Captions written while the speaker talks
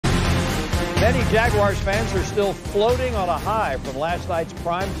Many Jaguars fans are still floating on a high from last night's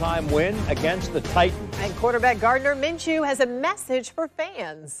primetime win against the Titans. And quarterback Gardner Minshew has a message for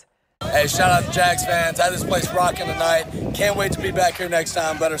fans. Hey, shout out to Jags fans. Had this place rocking tonight. Can't wait to be back here next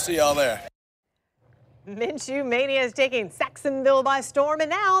time. Better see y'all there. Minshew Mania is taking Saxonville by storm, and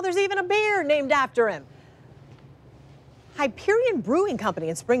now there's even a beer named after him. Hyperion Brewing Company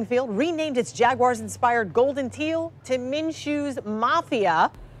in Springfield renamed its Jaguars-inspired Golden Teal to Minshew's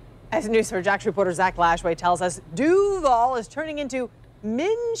Mafia. As News4 Jax reporter Zach Lashway tells us, Duval is turning into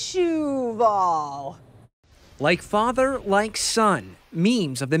Minshewval. Like father, like son,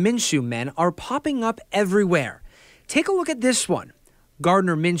 memes of the Minshew men are popping up everywhere. Take a look at this one.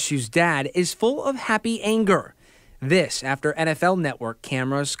 Gardner Minshew's dad is full of happy anger. This after NFL Network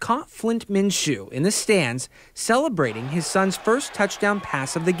cameras caught Flint Minshew in the stands celebrating his son's first touchdown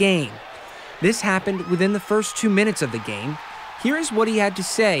pass of the game. This happened within the first 2 minutes of the game. Here is what he had to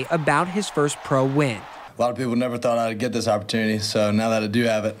say about his first pro win. A lot of people never thought I'd get this opportunity, so now that I do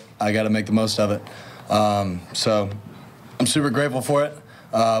have it, I got to make the most of it. So I'm super grateful for it,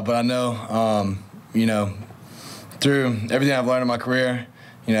 but I know, through everything I've learned in my career,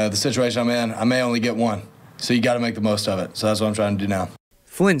 the situation I'm in, I may only get one. So you got to make the most of it. So that's what I'm trying to do now.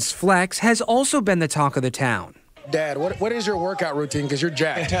 Flint's flex has also been the talk of the town. Dad, what is your workout routine? Because you're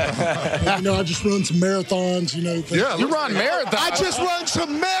jacked. I just run some marathons, Yeah, you run marathons. I just run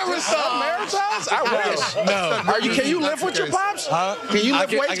some marathons. Marathons? I wish. No. Can you lift with your pops? Can you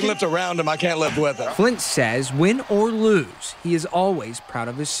lift weights? I can lift around him. I can't lift with him. Flint says win or lose, he is always proud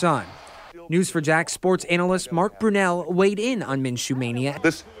of his son. News4 Jax sports analyst Mark Brunell weighed in on Minshew Mania.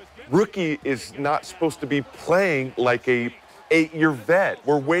 This rookie is not supposed to be playing like a 8-year vet.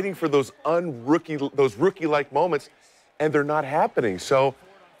 We're waiting for those rookie-like moments, and they're not happening. So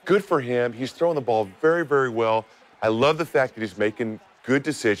good for him. He's throwing the ball very, very well. I love the fact that he's making good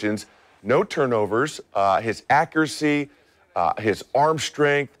decisions, no turnovers, his accuracy, his arm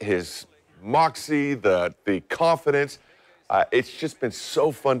strength, his moxie, the confidence. It's just been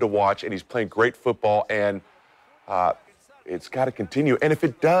so fun to watch, and he's playing great football, and it's got to continue. And if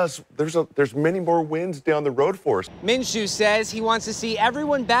it does, there's many more wins down the road for us. Minshew says he wants to see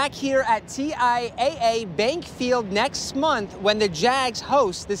everyone back here at TIAA Bank Field next month when the Jags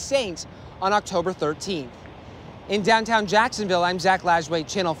host the Saints on October 13th. In downtown Jacksonville, I'm Zach Lashway,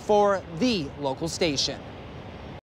 Channel 4, the local station.